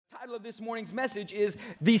title of this morning's message is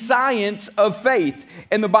The Science of Faith.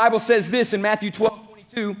 And the Bible says this in Matthew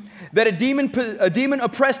 12:22, that a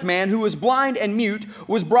demon-oppressed man who was blind and mute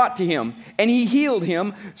was brought to him, and he healed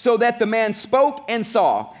him so that the man spoke and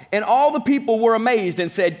saw. And all the people were amazed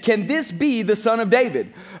and said, "Can this be the son of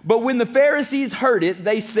David?" But when the Pharisees heard it,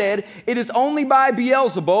 they said, "It is only by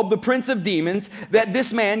Beelzebub, the prince of demons, that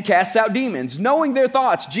this man casts out demons." Knowing their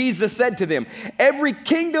thoughts, Jesus said to them, "Every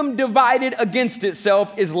kingdom divided against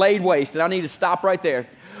itself is laid waste." And I need to stop right there.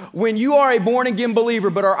 When you are a born-again believer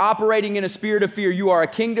but are operating in a spirit of fear, you are a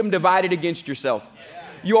kingdom divided against yourself.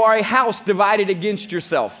 You are a house divided against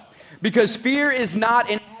yourself. Because fear is not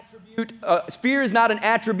an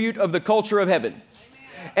attribute of the culture of heaven.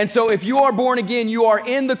 And so if you are born again, you are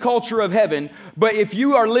in the culture of heaven. But if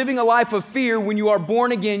you are living a life of fear, when you are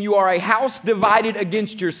born again, you are a house divided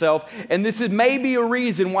against yourself. And this is maybe a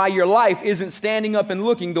reason why your life isn't standing up and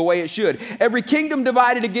looking the way it should. Every kingdom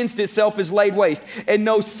divided against itself is laid waste, and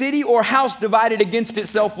no city or house divided against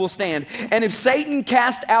itself will stand. And if Satan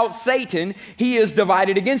cast out Satan, he is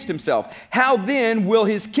divided against himself. How then will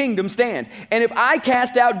his kingdom stand? And if I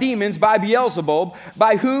cast out demons by Beelzebub,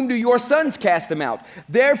 by whom do your sons cast them out?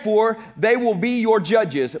 Therefore, they will be your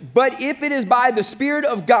judges. But if it is by the Spirit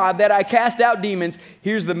of God that I cast out demons,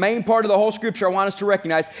 here's the main part of the whole scripture I want us to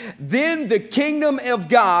recognize, then the kingdom of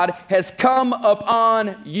God has come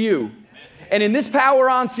upon you. And in this Power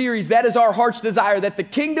On series, that is our heart's desire, that the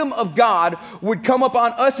kingdom of God would come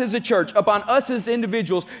upon us as a church, upon us as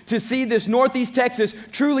individuals, to see this Northeast Texas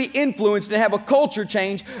truly influenced and have a culture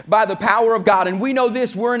change by the power of God. And we know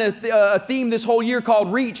this, we're in a theme this whole year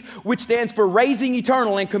called REACH, which stands for Raising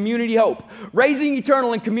Eternal and Community Hope. Raising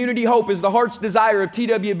Eternal and Community Hope is the heart's desire of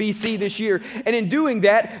TWBC this year. And in doing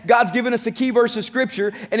that, God's given us a key verse of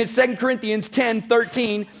scripture, and it's 2 Corinthians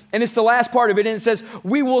 10:13, and it's the last part of it, and it says,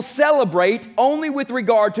 "We will celebrate only with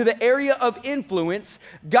regard to the area of influence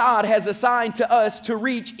God has assigned to us to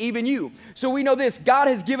reach even you." So we know this, God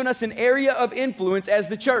has given us an area of influence as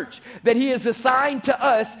the church, that He has assigned to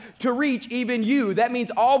us to reach even you. That means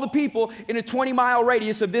all the people in a 20-mile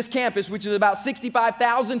radius of this campus, which is about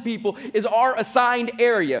 65,000 people, is our assigned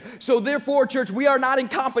area. So therefore, church, we are not in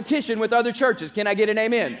competition with other churches. Can I get an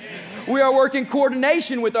amen? We are working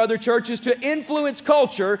coordination with other churches to influence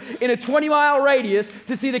culture in a 20-mile radius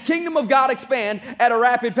to see the kingdom of God expand at a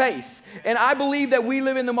rapid pace. And I believe that we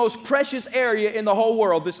live in the most precious area in the whole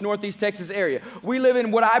world, this Northeast Texas area. We live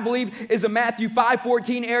in what I believe is a Matthew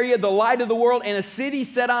 5:14 area, the light of the world, and a city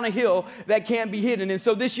set on a hill that can't be hidden. And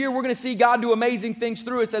so this year we're going to see God do amazing things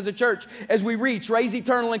through us as a church as we reach, raise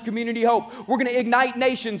eternal and community hope. We're going to ignite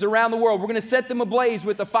nations around the world. We're going to set them ablaze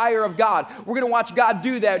with the fire of God. We're going to watch God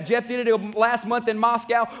do that. Jeff did it last month in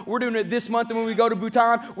Moscow. We're doing it this month, and when we go to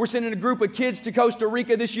Bhutan, we're sending a group of kids to Costa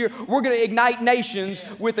Rica this year. We're going to ignite nations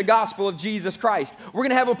with the gospel of Jesus Christ. We're going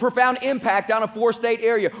to have a profound impact on a 4-state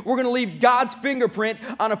area. We're going to leave God's fingerprint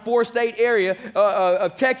on a 4-state area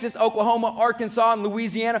of Texas, Oklahoma, Arkansas, and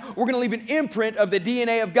Louisiana. We're going to leave an imprint of the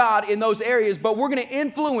DNA of God in those areas, but we're going to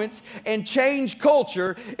influence and change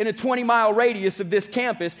culture in a 20-mile radius of this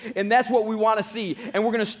campus, and that's what we want to see. And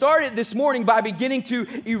we're going to start it this morning by beginning to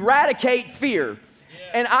eradicate fear.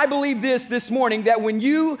 And I believe this morning, that when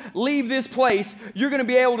you leave this place, you're going to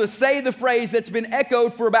be able to say the phrase that's been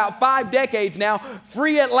echoed for about 5 decades now,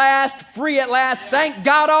 free at last, thank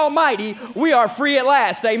God Almighty, we are free at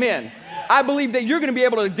last, amen. I believe that you're going to be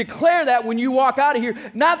able to declare that when you walk out of here,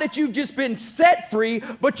 not that you've just been set free,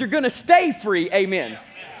 but you're going to stay free, amen.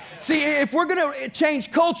 See, if we're going to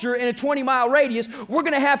change culture in a 20-mile radius, we're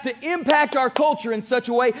going to have to impact our culture in such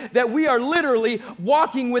a way that we are literally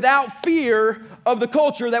walking without fear of the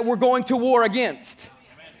culture that we're going to war against.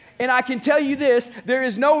 And I can tell you this, there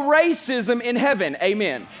is no racism in heaven,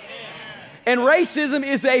 amen. And racism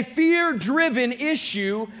is a fear-driven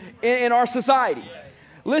issue in our society.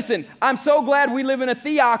 Listen, I'm so glad we live in a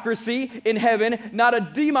theocracy in heaven, not a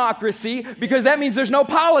democracy, because that means there's no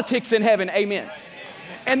politics in heaven, amen.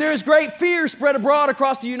 And there is great fear spread abroad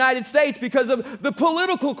across the United States because of the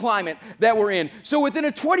political climate that we're in. So within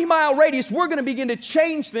a 20-mile radius, we're going to begin to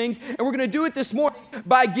change things, and we're going to do it this morning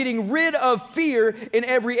by getting rid of fear in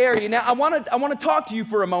every area. Now, I want to talk to you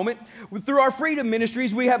for a moment. Through our Freedom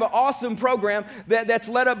Ministries, we have an awesome program that's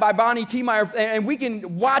led up by Bonnie T. Meyer, and we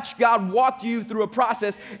can watch God walk you through a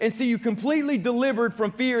process and see you completely delivered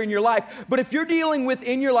from fear in your life. But if you're dealing with,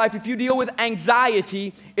 in your life, if you deal with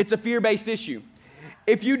anxiety, it's a fear-based issue.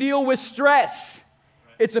 If you deal with stress,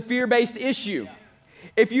 it's a fear-based issue.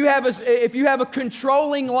 If you have a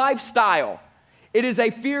controlling lifestyle, it is a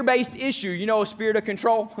fear-based issue. You know, a spirit of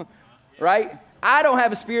control, right? I don't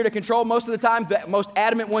have a spirit of control. Most of the time, the most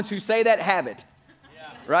adamant ones who say that have it.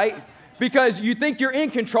 right? Because you think you're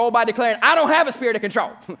in control by declaring, I don't have a spirit of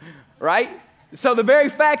control, right? So the very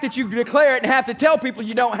fact that you declare it and have to tell people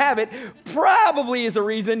you don't have it probably is a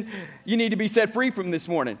reason you need to be set free from this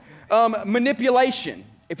morning. Manipulation.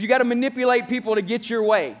 If you got to manipulate people to get your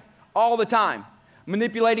way all the time,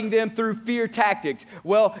 manipulating them through fear tactics.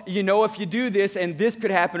 Well, you know, if you do this and this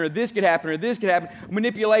could happen or this could happen or this could happen.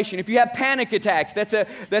 Manipulation. If you have panic attacks,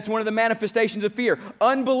 that's one of the manifestations of fear.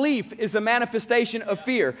 Unbelief is the manifestation of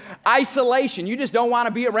fear. Isolation. You just don't want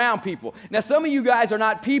to be around people. Now, some of you guys are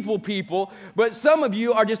not people, but some of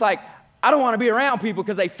you are just like, I don't want to be around people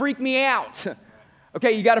because they freak me out.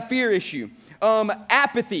 Okay, you got a fear issue.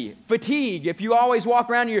 Apathy, fatigue. If you always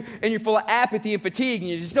walk around and you're full of apathy and fatigue and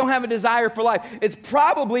you just don't have a desire for life, it's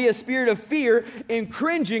probably a spirit of fear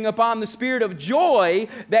cringing upon the spirit of joy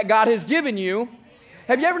that God has given you.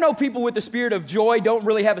 Have you ever known people with the spirit of joy don't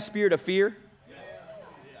really have a spirit of fear?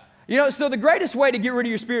 You know, so the greatest way to get rid of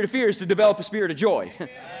your spirit of fear is to develop a spirit of joy.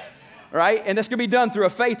 Right? And that's going to be done through a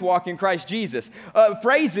faith walk in Christ Jesus.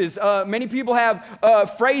 Phrases, many people have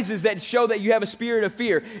phrases that show that you have a spirit of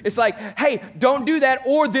fear. It's like, hey, don't do that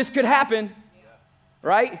or this could happen.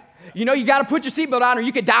 Right? You know, you got to put your seatbelt on or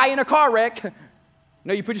you could die in a car wreck.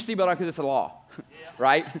 No, you put your seatbelt on because it's a law.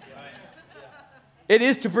 Right? It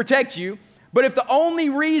is to protect you. But if the only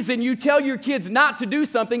reason you tell your kids not to do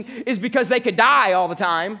something is because they could die all the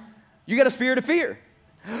time, you got a spirit of fear.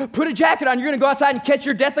 Put a jacket on, you're going to go outside and catch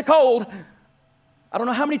your death of cold. I don't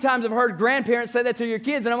know how many times I've heard grandparents say that to your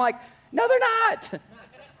kids, and I'm like, no, they're not.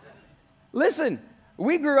 Listen,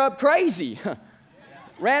 we grew up crazy.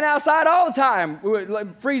 Ran outside all the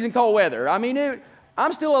time, freezing cold weather. I mean,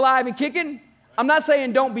 I'm still alive and kicking. I'm not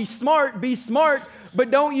saying don't be smart,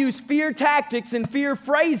 but don't use fear tactics and fear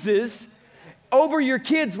phrases over your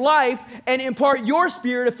kid's life and impart your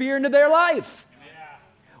spirit of fear into their life.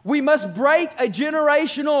 We must break a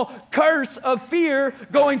generational curse of fear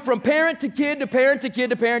going from parent to kid to parent to kid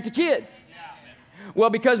to parent to kid. Well,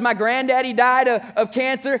 because my granddaddy died of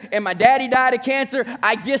cancer and my daddy died of cancer,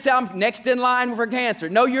 I guess I'm next in line for cancer.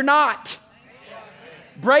 No, you're not.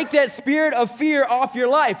 Break that spirit of fear off your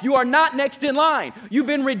life. You are not next in line. You've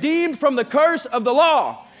been redeemed from the curse of the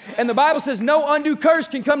law. And the Bible says no undue curse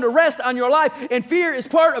can come to rest on your life, and fear is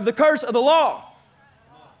part of the curse of the law.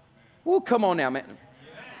 Well, come on now, man.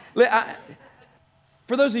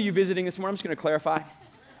 For those of you visiting this morning, I'm just going to clarify.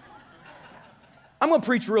 I'm going to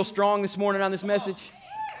preach real strong this morning on this message.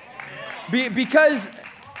 Because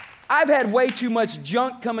I've had way too much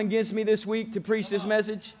junk come against me this week to preach this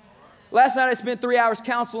message. Last night I spent 3 hours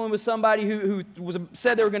counseling with somebody who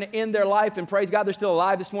said they were going to end their life, and praise God, they're still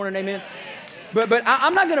alive this morning, amen. But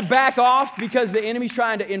I'm not going to back off because the enemy's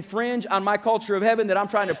trying to infringe on my culture of heaven that I'm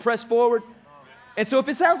trying to press forward. And so if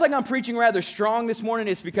it sounds like I'm preaching rather strong this morning,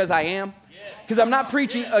 it's because I am. Because I'm not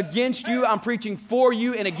preaching against you, I'm preaching for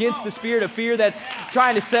you and against the spirit of fear that's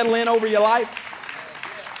trying to settle in over your life.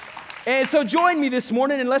 And so join me this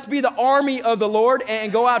morning and let's be the army of the Lord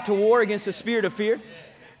and go out to war against the spirit of fear.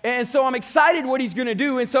 And so I'm excited what he's going to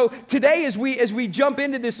do. And so today as we jump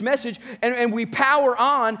into this message and we power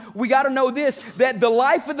on, we got to know this, that the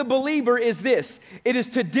life of the believer is this. It is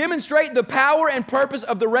to demonstrate the power and purpose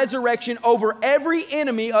of the resurrection over every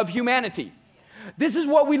enemy of humanity. This is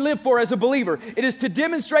what we live for as a believer. It is to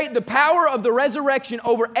demonstrate the power of the resurrection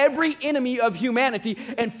over every enemy of humanity.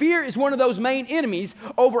 And fear is one of those main enemies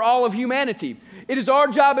over all of humanity. It is our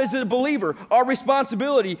job as a believer, our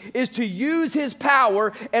responsibility is to use his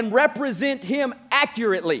power and represent him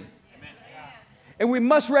accurately. And we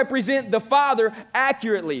must represent the Father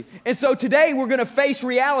accurately. And so today we're going to face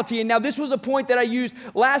reality. And now this was a point that I used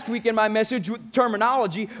last week in my message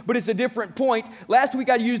terminology, but it's a different point. Last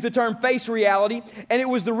week I used the term face reality, and it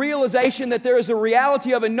was the realization that there is a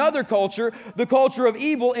reality of another culture, the culture of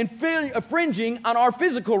evil, infringing on our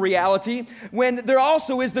physical reality, when there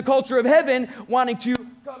also is the culture of heaven wanting to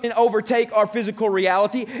come and overtake our physical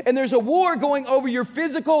reality. And there's a war going over your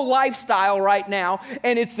physical lifestyle right now,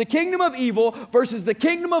 and it's the kingdom of evil versus the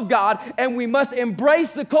kingdom of God, and we must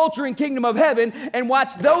embrace the culture and kingdom of heaven and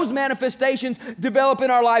watch those manifestations develop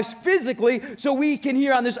in our lives physically so we can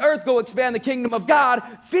here on this earth go expand the kingdom of God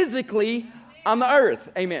physically on the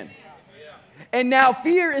earth. Amen. And now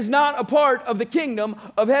fear is not a part of the kingdom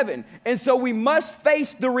of heaven. And so we must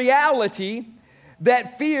face the reality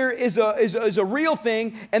that fear is a real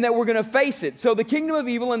thing and that we're going to face it. So the kingdom of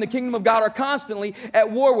evil and the kingdom of God are constantly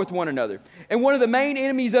at war with one another. And one of the main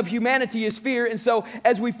enemies of humanity is fear. And so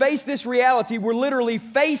as we face this reality, we're literally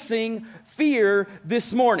facing fear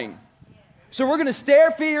this morning. So we're going to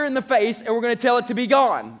stare fear in the face and we're going to tell it to be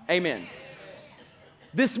gone. Amen.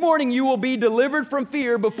 This morning, you will be delivered from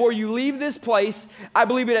fear before you leave this place. I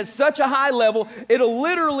believe it at such a high level, it'll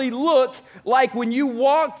literally look like when you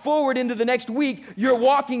walk forward into the next week, you're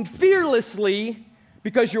walking fearlessly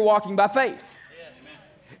because you're walking by faith.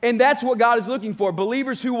 And that's what God is looking for,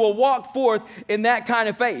 believers who will walk forth in that kind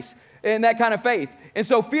of faith. And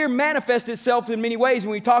so fear manifests itself in many ways,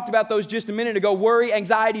 and we talked about those just a minute ago: worry,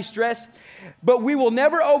 anxiety, stress. But we will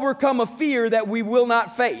never overcome a fear that we will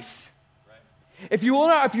not face. If you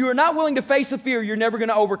are not willing to face a fear, you're never going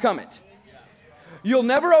to overcome it. You'll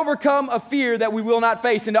never overcome a fear that we will not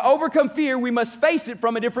face. And to overcome fear, we must face it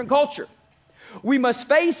from a different culture. We must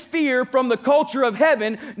face fear from the culture of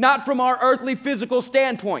heaven, not from our earthly physical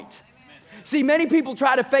standpoint. See, many people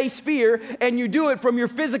try to face fear, and you do it from your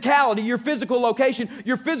physicality, your physical location,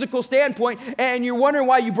 your physical standpoint, and you're wondering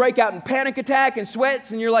why you break out in panic attack and sweats,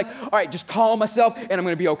 and you're like, all right, just calm myself, and I'm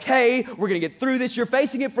going to be okay. We're going to get through this. You're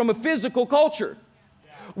facing it from a physical culture.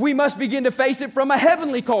 We must begin to face it from a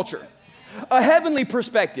heavenly culture, a heavenly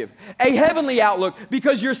perspective, a heavenly outlook,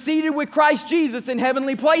 because you're seated with Christ Jesus in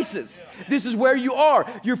heavenly places. This is where you are.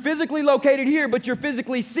 You're physically located here, but you're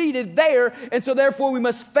physically seated there. And so therefore we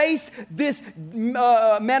must face this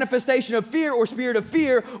manifestation of fear or spirit of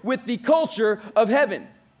fear with the culture of heaven.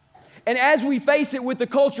 And as we face it with the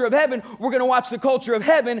culture of heaven, we're going to watch the culture of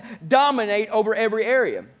heaven dominate over every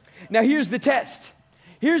area. Now here's the test.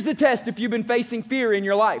 Here's the test if you've been facing fear in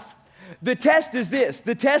your life. The test is this.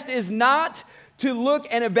 The test is not to look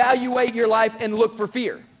and evaluate your life and look for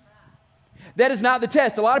fear. That is not the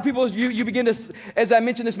test. A lot of people, you begin to, as I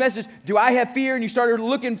mentioned this message, do I have fear? And you started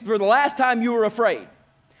looking for the last time you were afraid.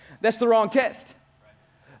 That's the wrong test.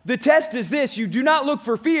 The test is this. You do not look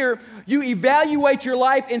for fear. You evaluate your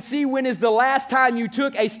life and see when is the last time you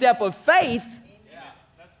took a step of faith. Yeah,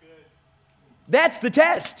 that's good. That's the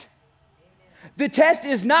test. The test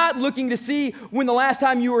is not looking to see when the last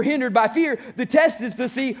time you were hindered by fear. The test is to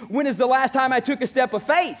see when is the last time I took a step of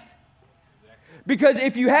faith. Because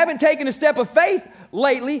if you haven't taken a step of faith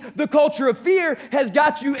lately, the culture of fear has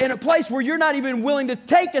got you in a place where you're not even willing to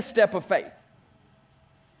take a step of faith.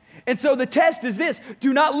 And so the test is this.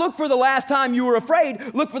 Do not look for the last time you were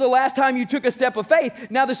afraid. Look for the last time you took a step of faith.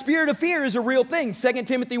 Now, the spirit of fear is a real thing. 2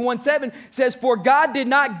 Timothy 1:7 says, "For God did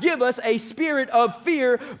not give us a spirit of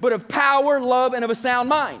fear, but of power, love, and of a sound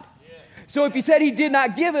mind." So if he said he did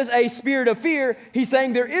not give us a spirit of fear, he's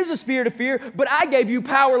saying there is a spirit of fear, but I gave you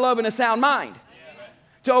power, love, and a sound mind.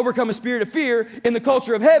 To overcome a spirit of fear, in the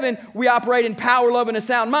culture of heaven, we operate in power, love, and a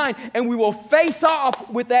sound mind, and we will face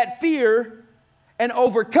off with that fear and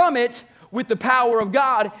overcome it with the power of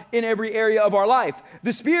God in every area of our life.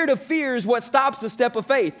 The spirit of fear is what stops the step of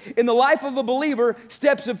faith. In the life of a believer,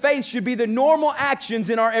 steps of faith should be the normal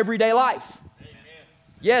actions in our everyday life. Amen.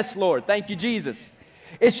 Yes, Lord. Thank you, Jesus.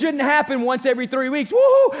 It shouldn't happen once every 3 weeks.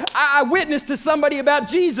 Woohoo! I witnessed to somebody about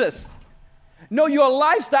Jesus. No, your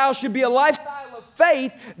lifestyle should be a lifestyle of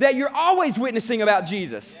faith that you're always witnessing about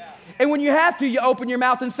Jesus. And when you have to, you open your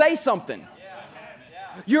mouth and say something.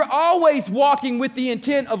 You're always walking with the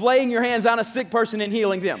intent of laying your hands on a sick person and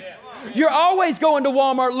healing them. You're always going to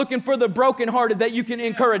Walmart looking for the brokenhearted that you can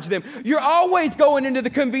encourage them. You're always going into the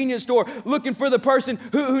convenience store looking for the person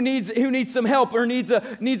who needs some help or needs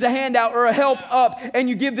a handout or a help up, and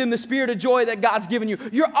you give them the spirit of joy that God's given you.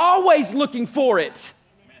 You're always looking for it.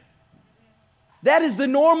 That is the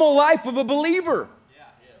normal life of a believer.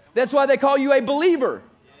 That's why they call you a believer.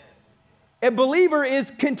 A believer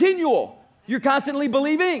is continual. You're constantly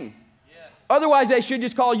believing. Otherwise, they should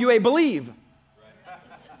just call you a believe.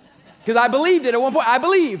 Because I believed it at one point. I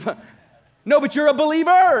believe. No, but you're a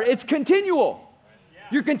believer. It's continual.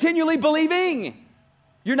 You're continually believing.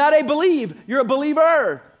 You're not a believe. You're a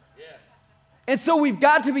believer. And so we've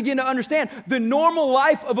got to begin to understand the normal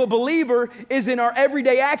life of a believer is in our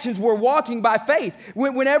everyday actions. We're walking by faith.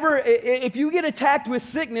 If you get attacked with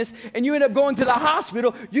sickness and you end up going to the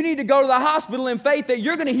hospital, you need to go to the hospital in faith that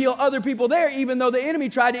you're going to heal other people there, even though the enemy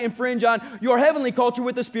tried to infringe on your heavenly culture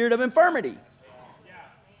with the spirit of infirmity.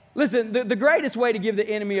 Listen, the greatest way to give the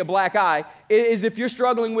enemy a black eye is if you're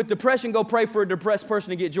struggling with depression, go pray for a depressed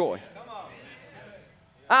person to get joy.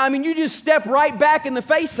 I mean, you just step right back in the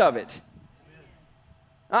face of it.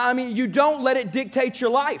 I mean, you don't let it dictate your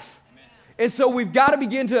life. And so we've got to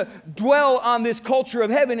begin to dwell on this culture of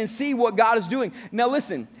heaven and see what God is doing. Now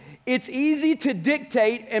listen, it's easy to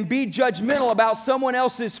dictate and be judgmental about someone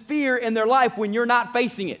else's fear in their life when you're not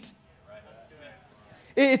facing it.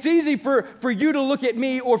 It's easy for you to look at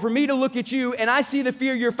me or for me to look at you and I see the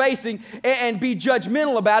fear you're facing and be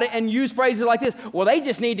judgmental about it and use phrases like this. Well, they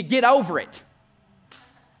just need to get over it.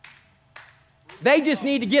 They just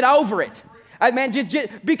need to get over it. Man, just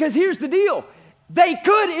because here's the deal. They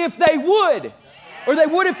could if they would, or they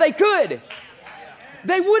would if they could.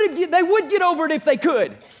 They would get over it if they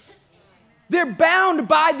could. They're bound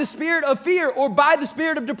by the spirit of fear or by the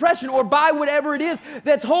spirit of depression or by whatever it is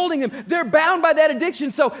that's holding them. They're bound by that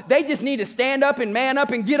addiction, so they just need to stand up and man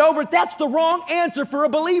up and get over it. That's the wrong answer for a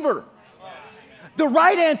believer. The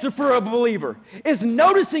right answer for a believer is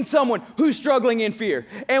noticing someone who's struggling in fear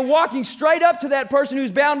and walking straight up to that person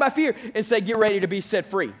who's bound by fear and say, get ready to be set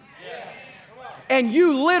free. And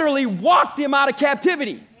you literally walk them out of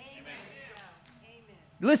captivity.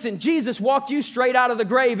 Listen, Jesus walked you straight out of the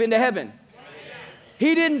grave into heaven.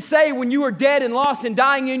 He didn't say when you were dead and lost and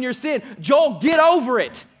dying in your sin, Joel, get over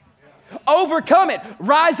it. Overcome it.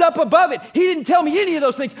 Rise up above it. He didn't tell me any of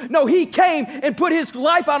those things. No, he came and put his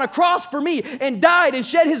life on a cross for me and died and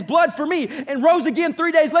shed his blood for me and rose again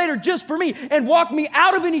 3 days later just for me and walked me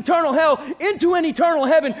out of an eternal hell into an eternal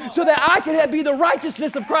heaven so that I could be the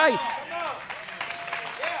righteousness of Christ.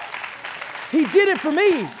 He did it for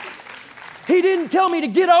me. He didn't tell me to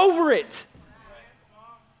get over it.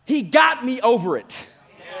 He got me over it.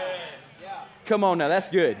 Come on now, that's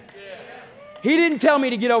good. He didn't tell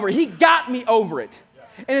me to get over it. He got me over it.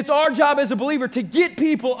 And it's our job as a believer to get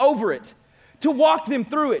people over it, to walk them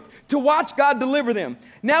through it, to watch God deliver them.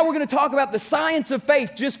 Now we're going to talk about the science of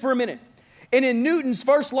faith just for a minute. And in Newton's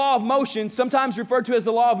first law of motion, sometimes referred to as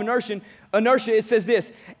the law of inertia, it says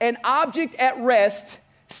this: an object at rest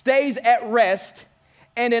stays at rest,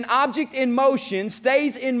 and an object in motion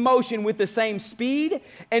stays in motion with the same speed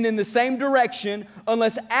and in the same direction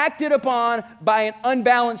unless acted upon by an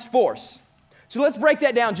unbalanced force. So let's break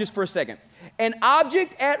that down just for a second. An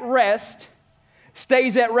object at rest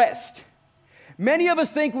stays at rest. Many of us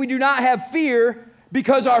think we do not have fear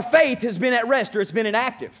because our faith has been at rest or it's been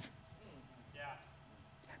inactive.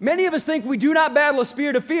 Many of us think we do not battle a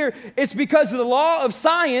spirit of fear. It's because of the law of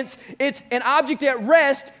science. It's an object at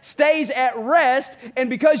rest stays at rest. And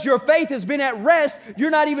because your faith has been at rest, you're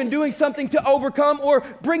not even doing something to overcome or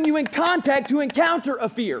bring you in contact to encounter a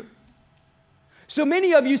fear. So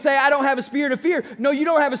many of you say, I don't have a spirit of fear. No, you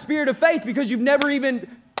don't have a spirit of faith because you've never even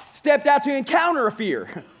stepped out to encounter a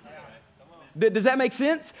fear. Does that make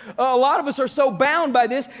sense? A lot of us are so bound by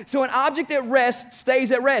this. So an object at rest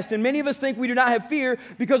stays at rest. And many of us think we do not have fear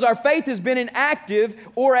because our faith has been inactive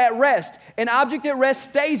or at rest. An object at rest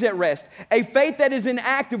stays at rest. A faith that is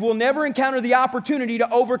inactive will never encounter the opportunity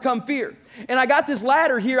to overcome fear. And I got this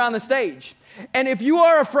ladder here on the stage. And if you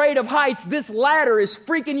are afraid of heights, this ladder is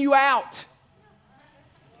freaking you out.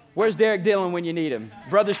 Where's Derek Dillon when you need him?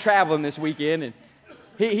 Brother's traveling this weekend.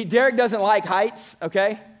 And Derek doesn't like heights,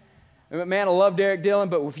 okay? Man, I love Derek Dillon,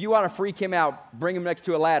 but if you want to freak him out, bring him next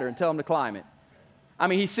to a ladder and tell him to climb it. I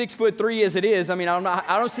mean, he's 6'3" as it is. I mean,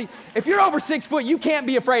 I don't see. If you're over 6 foot, you can't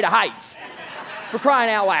be afraid of heights. For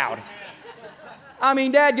crying out loud. I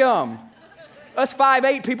mean, dadgum. Us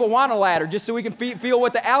 5'8" people want a ladder just so we can feel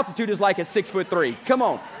what the altitude is like at 6'3". Come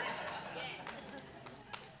on.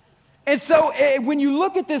 And so when you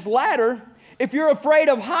look at this ladder, if you're afraid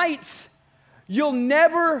of heights, you'll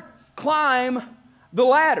never climb the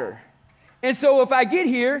ladder. And so if I get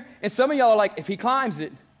here, and some of y'all are like, if he climbs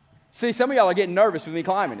it, see, some of y'all are getting nervous with me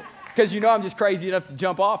climbing it because you know I'm just crazy enough to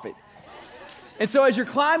jump off it. And so as you're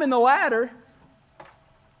climbing the ladder,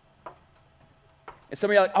 and some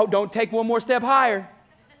of y'all are like, oh, don't take one more step higher.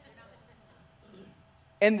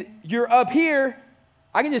 And you're up here,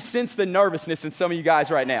 I can just sense the nervousness in some of you guys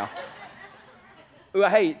right now.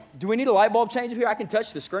 Hey, do we need a light bulb change up here? I can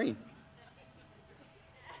touch the screen.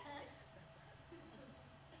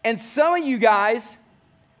 And some of you guys,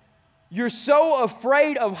 you're so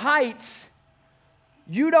afraid of heights,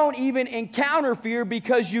 you don't even encounter fear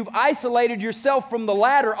because you've isolated yourself from the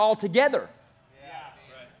ladder altogether. Yeah.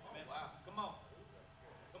 Right. Wow. Come on.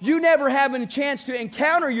 You never have a chance to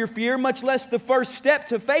encounter your fear, much less the first step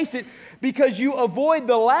to face it, because you avoid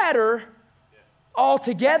the ladder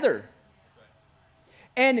altogether.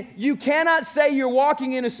 And you cannot say you're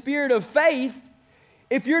walking in a spirit of faith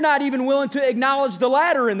if you're not even willing to acknowledge the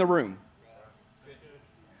ladder in the room.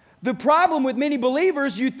 The problem with many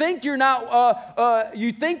believers, you think you're not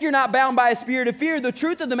bound by a spirit of fear. The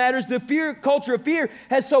truth of the matter is the culture of fear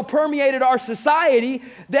has so permeated our society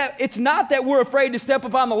that it's not that we're afraid to step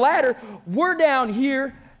up on the ladder. We're down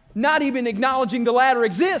here not even acknowledging the ladder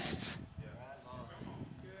exists.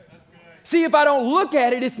 See, if I don't look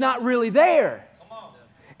at it, it's not really there.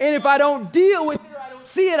 And if I don't deal with it, or I don't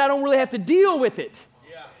see it, I don't really have to deal with it.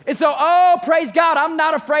 And so, oh, praise God, I'm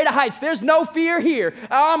not afraid of heights. There's no fear here.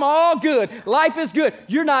 I'm all good. Life is good.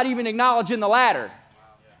 You're not even acknowledging the ladder.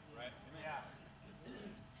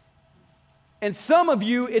 And some of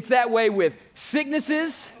you, it's that way with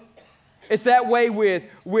sicknesses It's that way with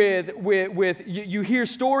you hear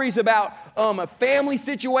stories about family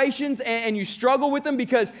situations and you struggle with them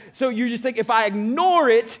because, so you just think, if I ignore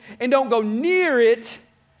it and don't go near it,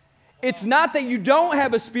 it's not that you don't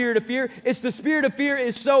have a spirit of fear. It's the spirit of fear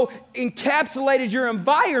is so encapsulated your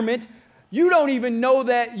environment, you don't even know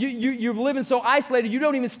that you're living so isolated, you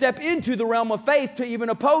don't even step into the realm of faith to even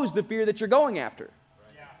oppose the fear that you're going after.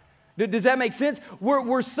 Yeah. Does that make sense?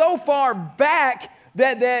 We're so far back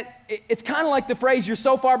that it's kind of like the phrase, you're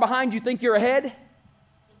so far behind you think you're ahead,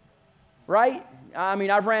 right? I mean,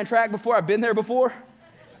 I've ran track before, I've been there before.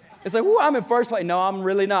 It's like, I'm in first place. No, I'm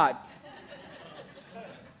really not.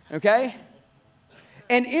 Okay?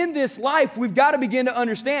 And in this life, we've got to begin to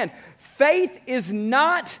understand, faith is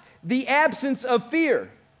not the absence of fear.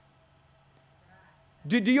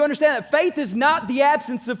 Do you understand that? Faith is not the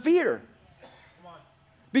absence of fear.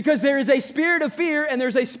 Because there is a spirit of fear and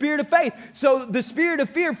there's a spirit of faith. So the spirit of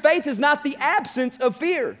fear, faith is not the absence of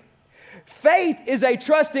fear. Faith is a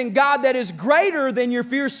trust in God that is greater than your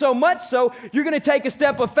fear, so much so you're going to take a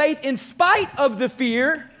step of faith in spite of the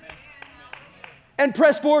fear and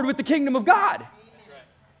press forward with the kingdom of God.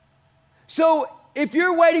 So if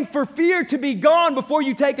you're waiting for fear to be gone before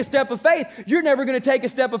you take a step of faith, you're never going to take a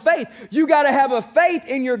step of faith. You got to have a faith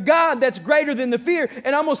in your God that's greater than the fear.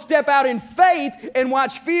 And I'm going to step out in faith and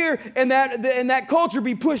watch fear and that culture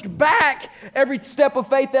be pushed back every step of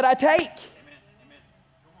faith that I take.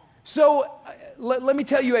 So let me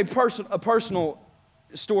tell you a personal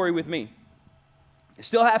story with me. It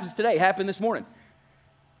still happens today. It happened this morning.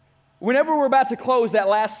 Whenever we're about to close that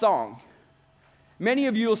last song, many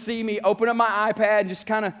of you will see me open up my iPad and just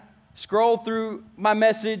kind of scroll through my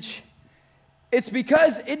message. It's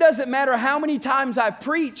because it doesn't matter how many times I've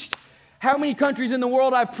preached, how many countries in the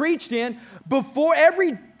world I've preached in, before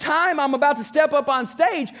every time I'm about to step up on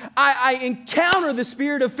stage, I encounter the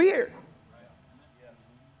spirit of fear.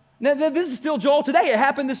 Now, this is still Joel today. It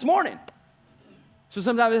happened this morning. So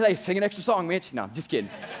sometimes they say, sing an extra song, Mitch. No, I'm just kidding.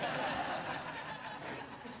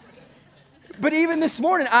 But even this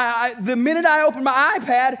morning, the minute I opened my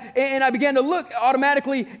iPad and I began to look,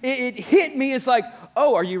 automatically it hit me. It's like,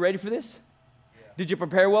 oh, are you ready for this? Did you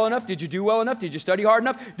prepare well enough? Did you do well enough? Did you study hard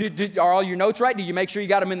enough? Are all your notes right? Did you make sure you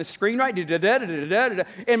got them in the screen right?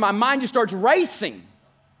 And my mind just starts racing.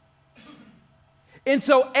 And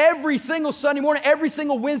so every single Sunday morning, every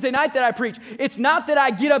single Wednesday night that I preach, it's not that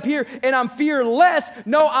I get up here and I'm fearless.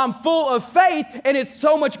 No, I'm full of faith, and it's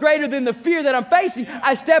so much greater than the fear that I'm facing.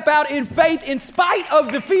 I step out in faith in spite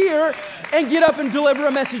of the fear and get up and deliver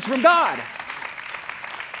a message from God.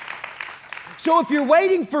 So if you're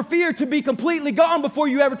waiting for fear to be completely gone before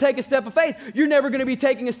you ever take a step of faith, you're never going to be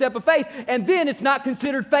taking a step of faith, and then it's not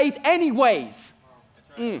considered faith anyways.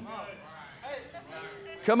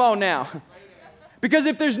 Come on now. Because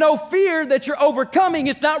if there's no fear that you're overcoming,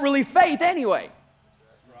 it's not really faith anyway.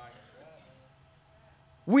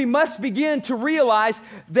 We must begin to realize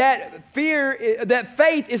that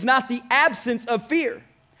faith is not the absence of fear.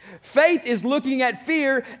 Faith is looking at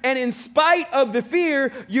fear, and in spite of the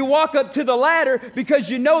fear, you walk up to the ladder because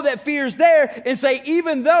you know that fear is there and say,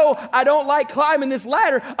 even though I don't like climbing this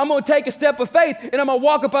ladder, I'm going to take a step of faith and I'm going to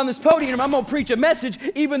walk up on this podium and I'm going to preach a message,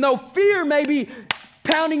 even though fear may be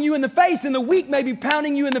pounding you in the face, and the weak may be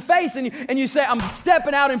pounding you in the face, and you say, I'm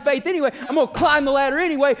stepping out in faith anyway, I'm going to climb the ladder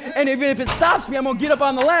anyway, and even if it stops me, I'm going to get up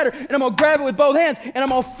on the ladder, and I'm going to grab it with both hands, and I'm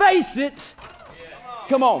going to face it.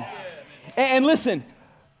 Come on. And listen,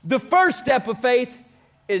 the first step of faith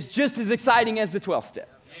is just as exciting as the 12th step.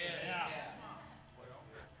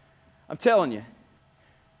 I'm telling you.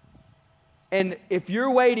 And if you're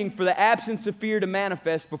waiting for the absence of fear to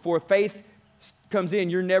manifest before faith comes in,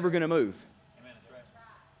 you're never going to move.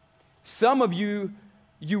 Some of you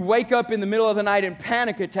wake up in the middle of the night in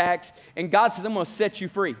panic attacks, and God says, I'm going to set you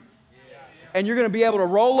free. And you're going to be able to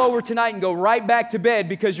roll over tonight and go right back to bed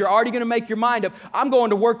because you're already going to make your mind up. I'm going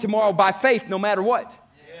to work tomorrow by faith no matter what.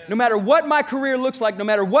 No matter what my career looks like, no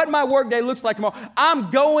matter what my work day looks like tomorrow, I'm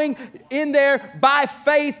going in there by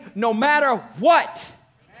faith no matter what.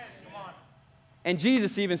 And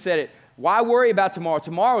Jesus even said it. Why worry about tomorrow?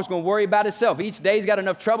 Tomorrow is going to worry about itself. Each day's got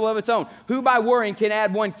enough trouble of its own. Who by worrying can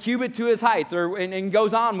add 1 cubit to his height and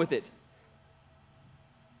goes on with it?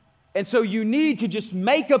 And so you need to just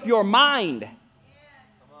make up your mind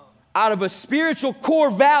out of a spiritual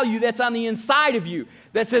core value that's on the inside of you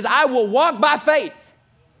that says, I will walk by faith.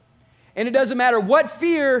 And it doesn't matter what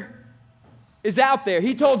fear is out there.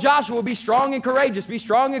 He told Joshua, be strong and courageous, be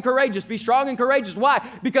strong and courageous, be strong and courageous. Why?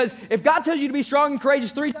 Because if God tells you to be strong and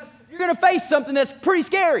courageous 3 times, you're going to face something that's pretty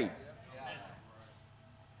scary.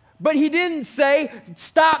 But he didn't say,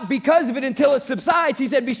 stop because of it until it subsides. He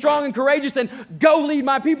said, be strong and courageous and go lead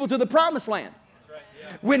my people to the promised land.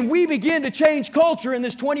 When we begin to change culture in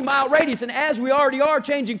this 20-mile radius, and as we already are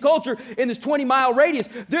changing culture in this 20-mile radius,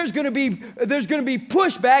 there's going to be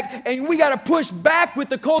pushback, and we got to push back with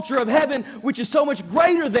the culture of heaven, which is so much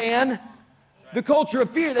greater than the culture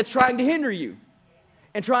of fear that's trying to hinder you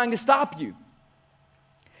and trying to stop you.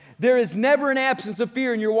 There is never an absence of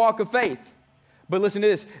fear in your walk of faith. But listen to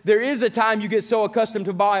this. There is a time you get so accustomed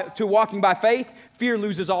to walking by faith, fear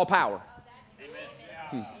loses all power.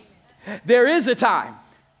 There is a time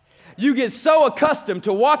you get so accustomed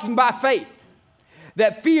to walking by faith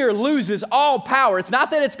that fear loses all power. It's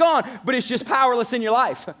not that it's gone, but it's just powerless in your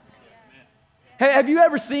life. Have you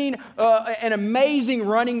ever seen an amazing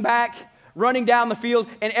running back running down the field,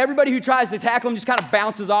 and everybody who tries to tackle him just kind of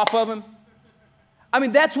bounces off of him? I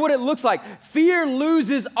mean, that's what it looks like. Fear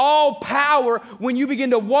loses all power when you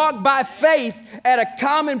begin to walk by faith at a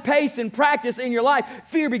common pace and practice in your life.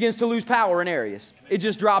 Fear begins to lose power in areas. It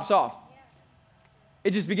just drops off.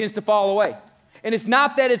 It just begins to fall away. And it's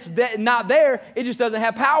not that it's not there, it just doesn't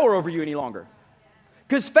have power over you any longer.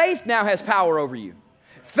 Because faith now has power over you.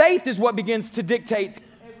 Faith is what begins to dictate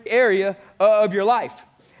every area of your life.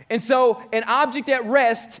 And so an object at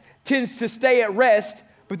rest tends to stay at rest.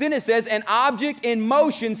 But then it says, an object in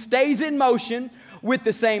motion stays in motion with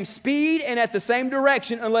the same speed and at the same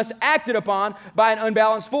direction unless acted upon by an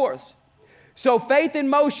unbalanced force. So faith in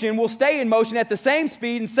motion will stay in motion at the same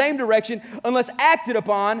speed and same direction unless acted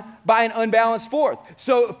upon by an unbalanced force.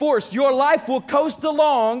 Your life will coast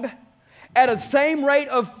along at the same rate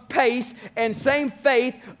of pace and same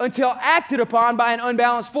faith until acted upon by an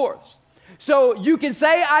unbalanced force. So you can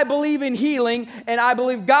say, I believe in healing, and I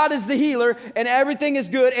believe God is the healer, and everything is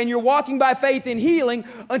good, and you're walking by faith in healing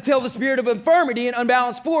until the spirit of infirmity and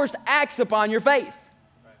unbalanced force acts upon your faith.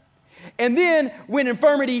 And then when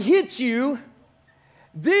infirmity hits you,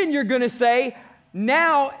 then you're going to say,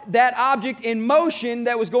 now that object in motion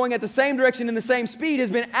that was going at the same direction and the same speed has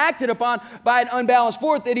been acted upon by an unbalanced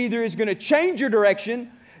force that either is going to change your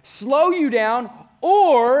direction, slow you down,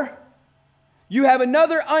 or you have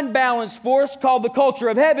another unbalanced force called the culture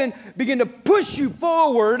of heaven begin to push you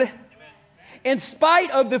forward in spite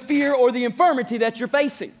of the fear or the infirmity that you're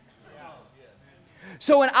facing.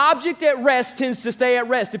 So an object at rest tends to stay at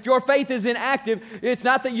rest. If your faith is inactive, it's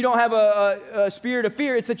not that you don't have a spirit of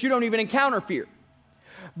fear, it's that you don't even encounter fear.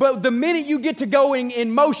 But the minute you get to going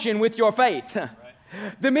in motion with your faith,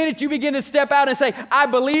 the minute you begin to step out and say, I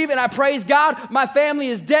believe and I praise God, my family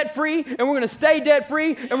is debt-free, and we're going to stay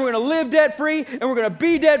debt-free, and we're going to live debt-free, and we're going to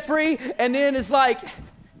be debt-free, and then it's like,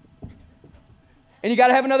 and you got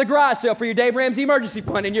to have another garage sale for your Dave Ramsey emergency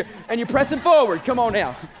fund, and you're pressing forward. Come on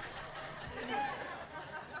now.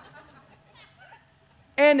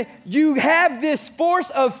 And you have this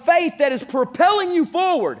force of faith that is propelling you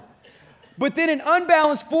forward. But then an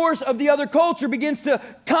unbalanced force of the other culture begins to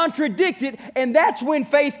contradict it, and that's when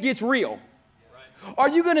faith gets real. Are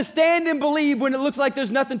you going to stand and believe when it looks like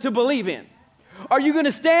there's nothing to believe in? Are you going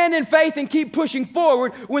to stand in faith and keep pushing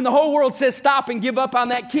forward when the whole world says stop and give up on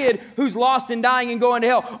that kid who's lost and dying and going to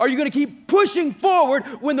hell? Are you going to keep pushing forward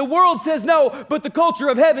when the world says no, but the culture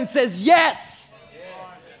of heaven says yes?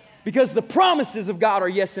 Because the promises of God are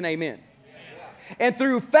yes and amen. And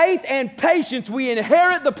through faith and patience, we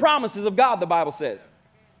inherit the promises of God, the Bible says.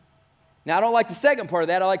 Now, I don't like the second part of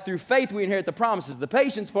that. I like through faith, we inherit the promises. The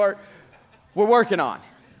patience part, we're working on.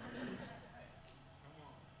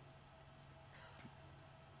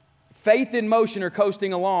 Faith in motion or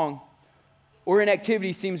coasting along or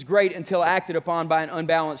inactivity seems great until acted upon by an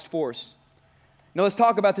unbalanced force. Now, let's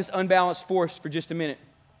talk about this unbalanced force for just a minute.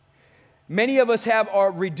 Many of us have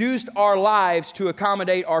reduced our lives to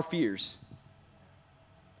accommodate our fears.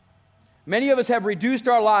 Many of us have reduced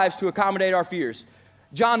our lives to accommodate our fears.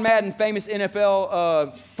 John Madden, famous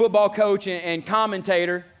NFL football coach and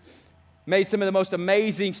commentator, made some of the most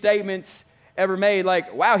amazing statements ever made,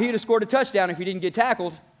 like, wow, he'd have scored a touchdown if he didn't get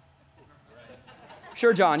tackled.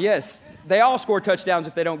 Sure, John, yes. They all score touchdowns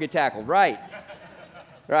if they don't get tackled, right?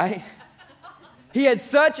 Right? He had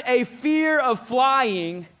such a fear of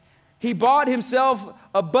flying, he bought himself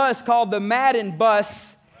a bus called the Madden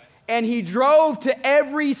bus, and he drove to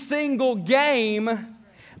every single game,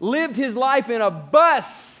 lived his life in a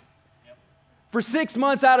bus for 6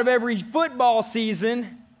 months out of every football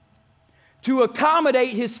season to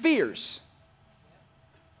accommodate his fears.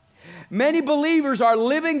 Many believers are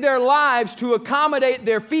living their lives to accommodate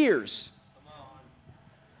their fears.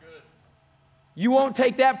 You won't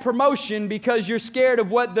take that promotion because you're scared of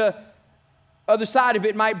what the other side of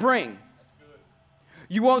it might bring.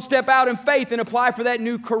 You won't step out in faith and apply for that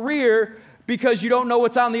new career because you don't know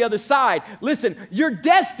what's on the other side. Listen, your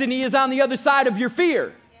destiny is on the other side of your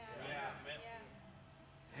fear.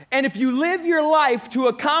 And if you live your life to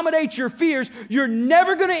accommodate your fears, you're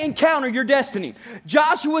never going to encounter your destiny.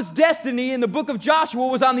 Joshua's destiny in the book of Joshua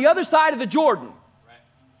was on the other side of the Jordan.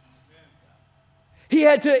 He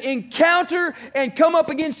had to encounter and come up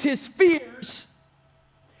against his fears.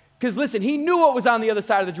 Because listen, he knew what was on the other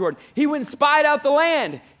side of the Jordan. He went and spied out the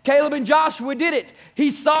land. Caleb and Joshua did it.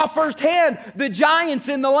 He saw firsthand the giants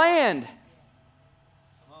in the land.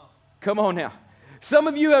 Come on now. Some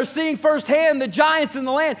of you are seeing firsthand the giants in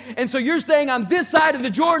the land, and so you're staying on this side of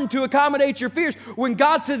the Jordan to accommodate your fears. When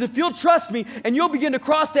God says, if you'll trust me and you'll begin to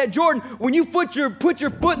cross that Jordan, when you put your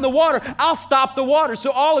foot in the water, I'll stop the water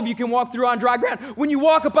so all of you can walk through on dry ground. When you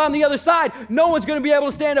walk up on the other side, no one's going to be able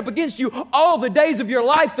to stand up against you all the days of your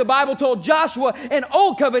life. The Bible told Joshua, an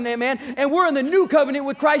old covenant man, and we're in the new covenant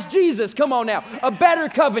with Christ Jesus. Come on now, a better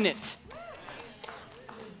covenant.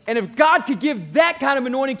 And if God could give that kind of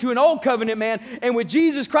anointing to an old covenant man, and with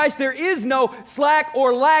Jesus Christ there is no slack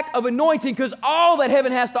or lack of anointing because all that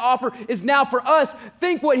heaven has to offer is now for us,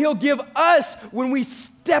 think what he'll give us when we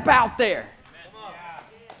step out there.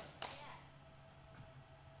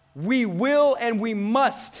 We will and we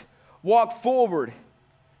must walk forward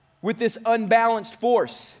with this unbalanced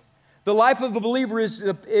force. The life of a believer is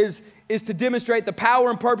to demonstrate the power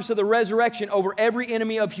and purpose of the resurrection over every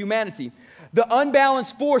enemy of humanity. The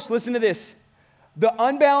unbalanced force, listen to this. The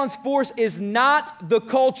unbalanced force is not the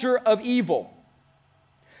culture of evil.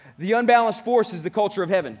 The unbalanced force is the culture of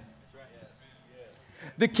heaven.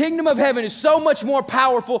 The kingdom of heaven is so much more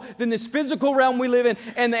powerful than this physical realm we live in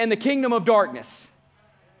and the kingdom of darkness.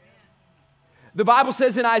 The Bible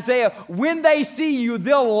says in Isaiah, when they see you,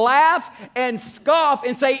 they'll laugh and scoff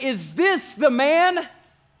and say, is this the man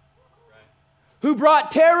who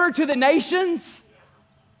brought terror to the nations?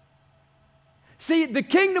 See, the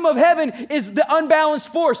kingdom of heaven is the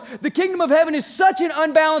unbalanced force. The kingdom of heaven is such an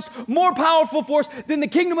unbalanced, more powerful force than the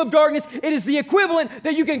kingdom of darkness. It is the equivalent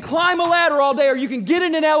that you can climb a ladder all day or you can get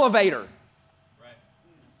in an elevator. Right.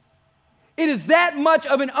 It is that much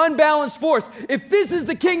of an unbalanced force. If this is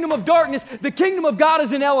the kingdom of darkness, the kingdom of God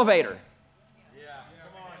is an elevator.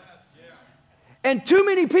 And too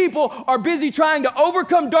many people are busy trying to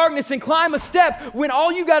overcome darkness and climb a step when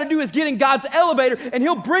all you got to do is get in God's elevator and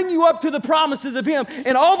he'll bring you up to the promises of him.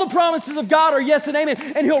 And all the promises of God are yes and amen.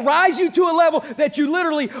 And he'll rise you to a level that you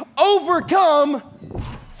literally overcome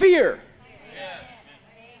fear.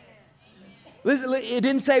 It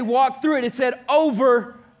didn't say walk through it. It said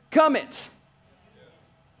overcome it.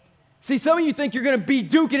 See, some of you think you're going to be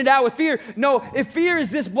duking it out with fear. No, if fear is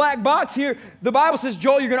this black box here, the Bible says,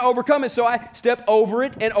 Joel, you're going to overcome it. So I step over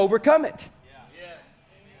it and overcome it. Yeah.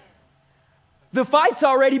 The fight's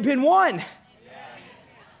already been won. Yeah.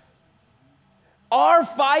 Our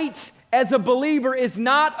fight as a believer is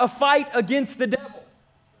not a fight against the devil.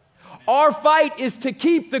 Our fight is to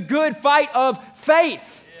keep the good fight of faith.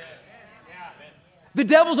 Yeah. The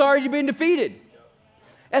devil's already been defeated.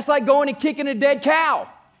 That's like going and kicking a dead cow.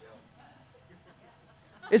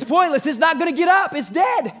 It's pointless. It's not going to get up. It's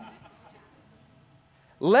dead.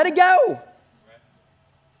 Let it go.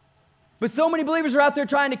 But so many believers are out there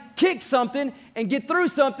trying to kick something and get through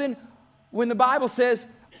something when the Bible says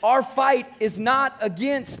our fight is not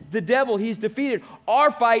against the devil. He's defeated.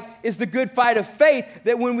 Our fight is the good fight of faith,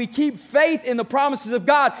 that when we keep faith in the promises of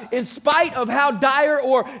God, in spite of how dire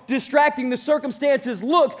or distracting the circumstances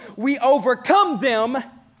look, we overcome them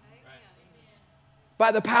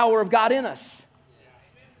by the power of God in us.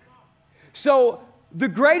 So the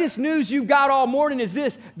greatest news you've got all morning is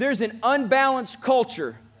this: there's an unbalanced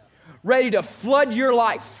culture ready to flood your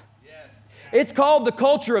life. It's called the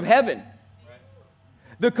culture of heaven.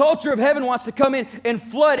 The culture of heaven wants to come in and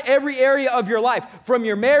flood every area of your life, from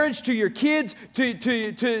your marriage to your kids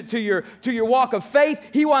to your walk of faith.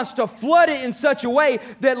 He wants to flood it in such a way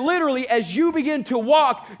that literally as you begin to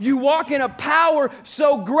walk, you walk in a power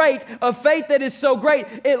so great, a faith that is so great,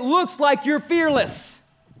 it looks like you're fearless.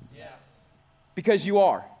 Because you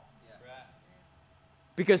are.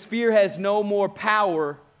 Because fear has no more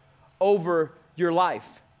power over your life.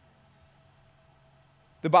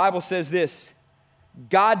 The Bible says this: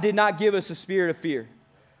 God did not give us a spirit of fear,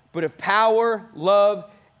 but of power, love,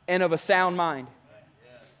 and of a sound mind.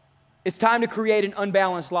 It's time to create an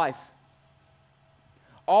unbalanced life.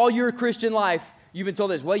 All your Christian life, you've been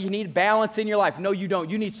told this: well, you need balance in your life. No, you don't.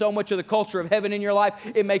 You need so much of the culture of heaven in your life,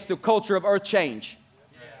 it makes the culture of earth change.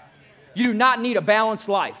 You do not need a balanced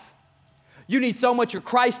life. You need so much of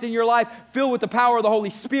Christ in your life, filled with the power of the Holy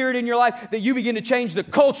Spirit in your life, that you begin to change the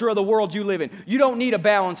culture of the world you live in. You don't need a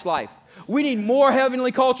balanced life. We need more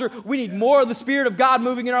heavenly culture. We need more of the Spirit of God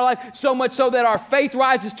moving in our life, so much so that our faith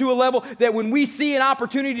rises to a level that when we see an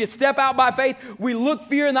opportunity to step out by faith, we look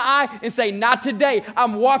fear in the eye and say, not today.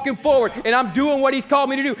 I'm walking forward and I'm doing what He's called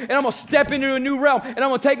me to do. And I'm going to step into a new realm and I'm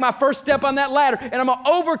going to take my first step on that ladder and I'm going to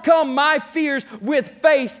overcome my fears with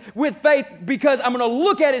faith because I'm going to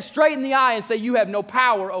look at it straight in the eye and say, you have no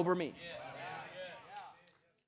power over me. Yeah.